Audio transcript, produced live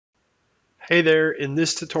Hey there, in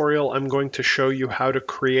this tutorial I'm going to show you how to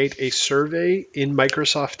create a survey in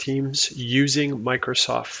Microsoft Teams using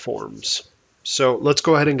Microsoft Forms. So let's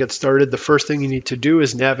go ahead and get started. The first thing you need to do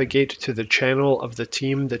is navigate to the channel of the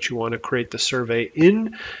team that you want to create the survey in.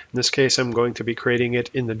 In this case, I'm going to be creating it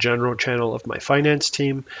in the general channel of my finance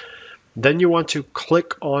team. Then you want to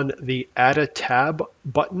click on the Add a Tab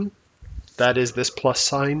button. That is this plus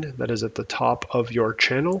sign that is at the top of your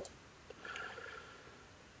channel.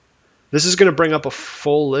 This is going to bring up a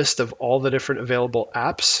full list of all the different available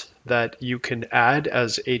apps that you can add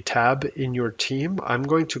as a tab in your team. I'm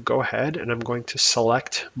going to go ahead and I'm going to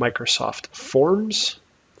select Microsoft Forms.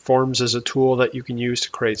 Forms is a tool that you can use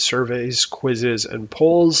to create surveys, quizzes, and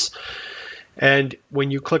polls. And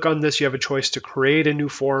when you click on this, you have a choice to create a new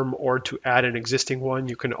form or to add an existing one.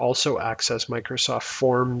 You can also access Microsoft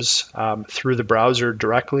Forms through the browser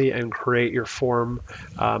directly and create your form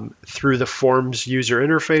through the Forms user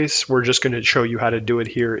interface. We're just going to show you how to do it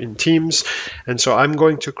here in Teams. And so I'm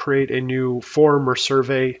going to create a new form or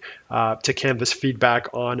survey to canvass feedback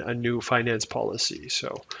on a new finance policy.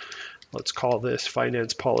 So let's call this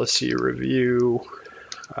Finance Policy Review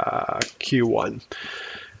Q1.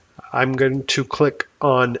 I'm going to click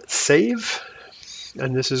on Save,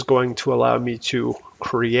 and this is going to allow me to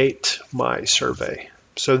create my survey.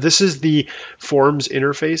 So this is the Forms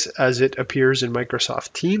interface as it appears in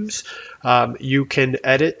Microsoft Teams. You can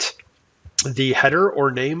edit the header or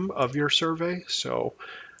name of your survey. So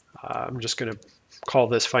I'm just going to call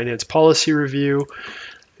this Finance Policy Review,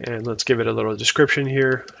 and let's give it a little description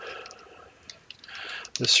here.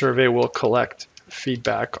 The survey will collect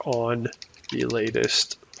feedback on the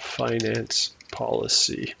latest finance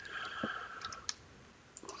policy.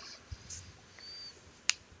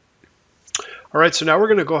 All right, so now we're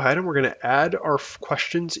going to go ahead and we're going to add our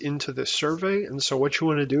questions into this survey. And so what you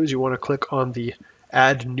want to do is you want to click on the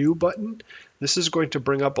Add New button. This is going to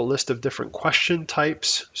bring up a list of different question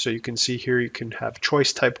types. So you can see here you can have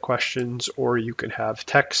choice type questions or you can have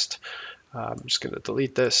text. I'm just going to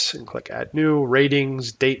delete this and click Add New,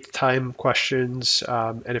 ratings, date, time questions.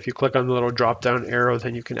 And if you click on the little drop down arrow,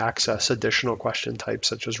 then you can access additional question types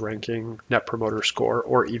such as ranking, net promoter score,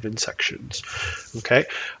 or even sections. Okay,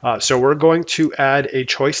 so we're going to add a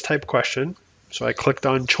choice type question. So I clicked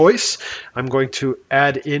on choice. I'm going to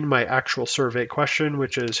add in my actual survey question,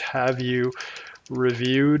 which is, have you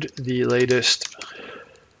reviewed the latest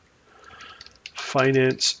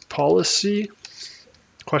finance policy?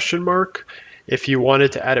 Question mark. If you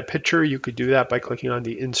wanted to add a picture, you could do that by clicking on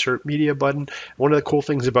the Insert Media button. One of the cool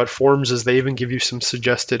things about Forms is they even give you some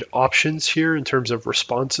suggested options here in terms of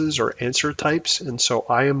responses or answer types. And so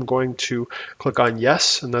I am going to click on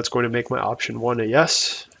Yes, and that's going to make my option 1 a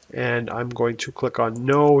yes. And I'm going to click on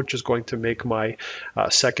No, which is going to make my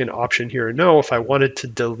second option here a no. If I wanted to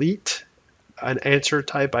delete an answer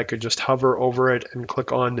type, I could just hover over it and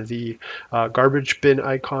click on the garbage bin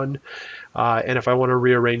icon. And if I want to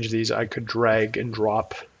rearrange these, I could drag and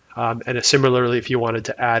drop. And similarly, if you wanted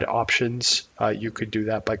to add options, you could do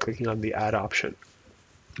that by clicking on the Add option.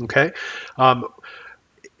 Okay.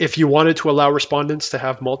 If you wanted to allow respondents to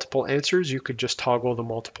have multiple answers, you could just toggle the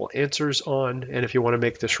multiple answers on. And if you want to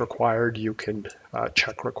make this required, you can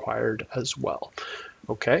check required as well.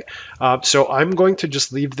 Okay, so I'm going to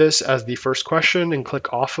just leave this as the first question and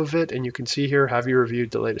click off of it. And you can see here, have you reviewed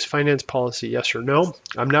the latest finance policy, yes or no?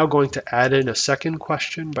 I'm now going to add in a second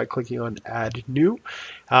question by clicking on Add New.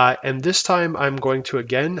 And this time I'm going to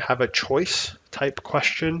again have a choice type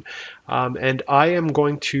question. And I am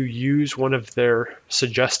going to use one of their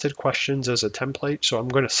suggested questions as a template. So I'm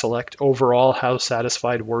going to select overall, how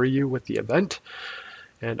satisfied were you with the event?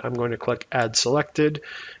 And I'm going to click Add Selected.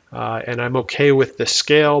 And I'm okay with the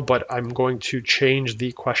scale, but I'm going to change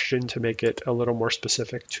the question to make it a little more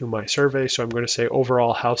specific to my survey. So I'm going to say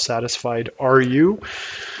overall, how satisfied are you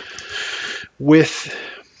with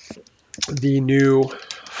the new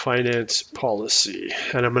finance policy?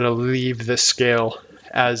 And I'm going to leave the scale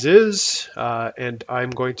as is, and I'm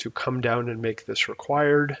going to come down and make this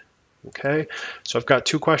required. Okay, so I've got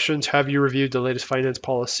two questions. Have you reviewed the latest finance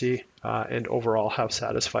policy? And overall, how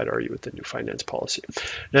satisfied are you with the new finance policy?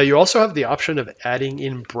 Now, you also have the option of adding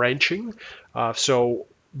in branching. So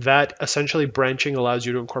that essentially branching allows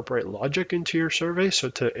you to incorporate logic into your survey. So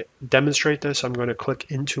to demonstrate this, I'm going to click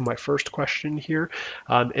into my first question here.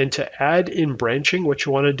 And to add in branching, what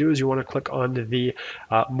you want to do is you want to click on the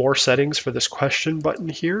More Settings for this question button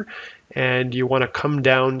here. And you want to come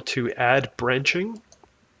down to Add Branching.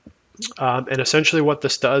 And essentially what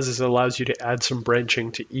this does is it allows you to add some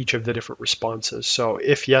branching to each of the different responses. So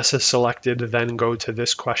if yes is selected, then go to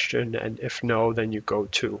this question, and if no, then you go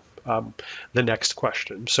to the next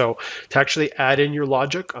question. So to actually add in your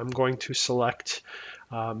logic, I'm going to select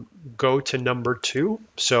go to number 2.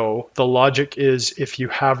 So the logic is if you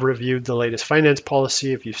have reviewed the latest finance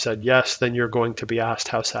policy, if you've said yes, then you're going to be asked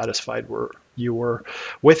how satisfied you were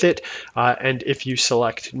with it. And if you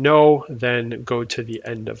select no, then go to the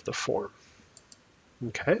end of the form.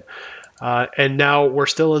 Okay. And now we're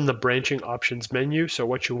still in the branching options menu. So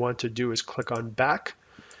what you want to do is click on back.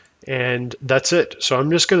 And that's it. So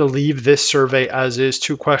I'm just going to leave this survey as is.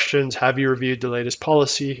 2 questions. Have you reviewed the latest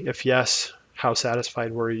policy? If yes, how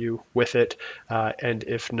satisfied were you with it? And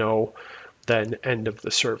if no, then end of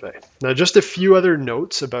the survey. Now, just a few other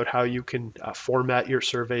notes about how you can format your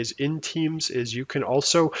surveys in Teams is you can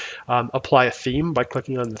also apply a theme by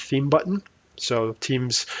clicking on the theme button. So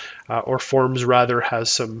Teams or Forms rather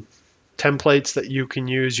has some templates that you can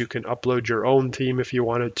use. You can upload your own theme if you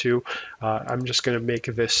wanted to. I'm just going to make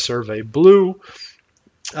this survey blue.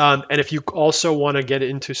 And if you also want to get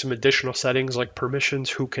into some additional settings like permissions,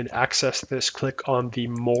 who can access this, click on the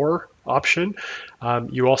More option.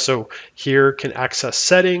 You also here can access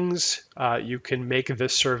settings. You can make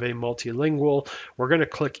this survey multilingual. We're going to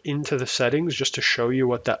click into the settings just to show you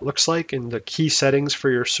what that looks like. And the key settings for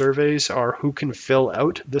your surveys are who can fill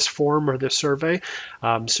out this form or this survey.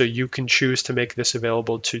 So you can choose to make this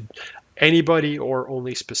available to anybody or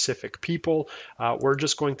only specific people. We're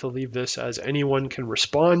just going to leave this as anyone can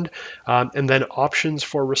respond. And then options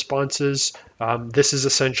for responses. This is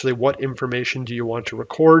essentially what information do you want to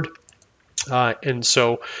record. And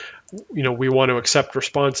so, we want to accept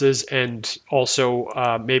responses, and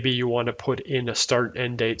also maybe you want to put in a start and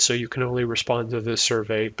end date so you can only respond to this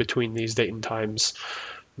survey between these date and times.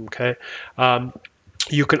 Okay.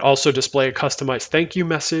 You can also display a customized thank you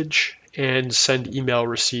message and send email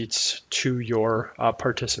receipts to your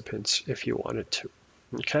participants if you wanted to.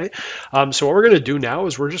 Okay, so what we're going to do now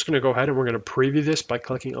is we're just going to go ahead and we're going to preview this by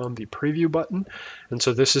clicking on the preview button. And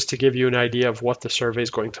so this is to give you an idea of what the survey is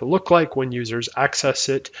going to look like when users access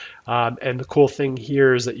it. And the cool thing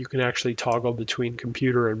here is that you can actually toggle between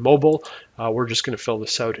computer and mobile. We're just going to fill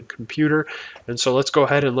this out in computer. And so let's go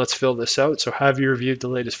ahead and let's fill this out. So have you reviewed the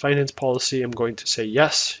latest finance policy? I'm going to say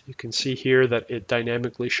yes. You can see here that it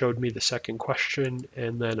dynamically showed me the second question,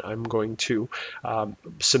 and then I'm going to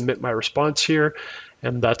submit my response here.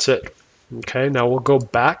 And that's it. Okay, now we'll go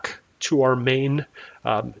back to our main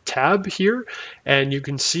tab here, and you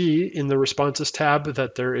can see in the responses tab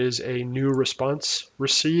that there is a new response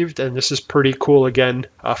received, and this is pretty cool. Again,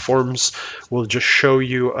 Forms will just show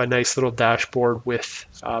you a nice little dashboard with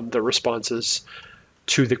the responses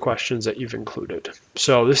to the questions that you've included.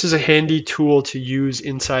 So this is a handy tool to use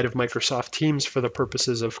inside of Microsoft Teams for the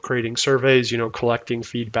purposes of creating surveys, collecting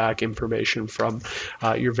feedback, information from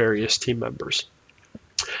your various team members.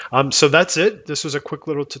 So that's it. This was a quick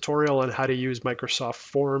little tutorial on how to use Microsoft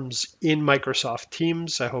Forms in Microsoft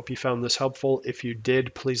Teams. I hope you found this helpful. If you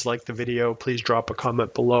did, please like the video. Please drop a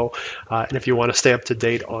comment below. And if you want to stay up to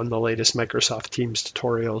date on the latest Microsoft Teams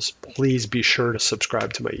tutorials, please be sure to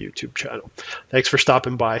subscribe to my YouTube channel. Thanks for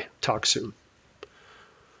stopping by. Talk soon.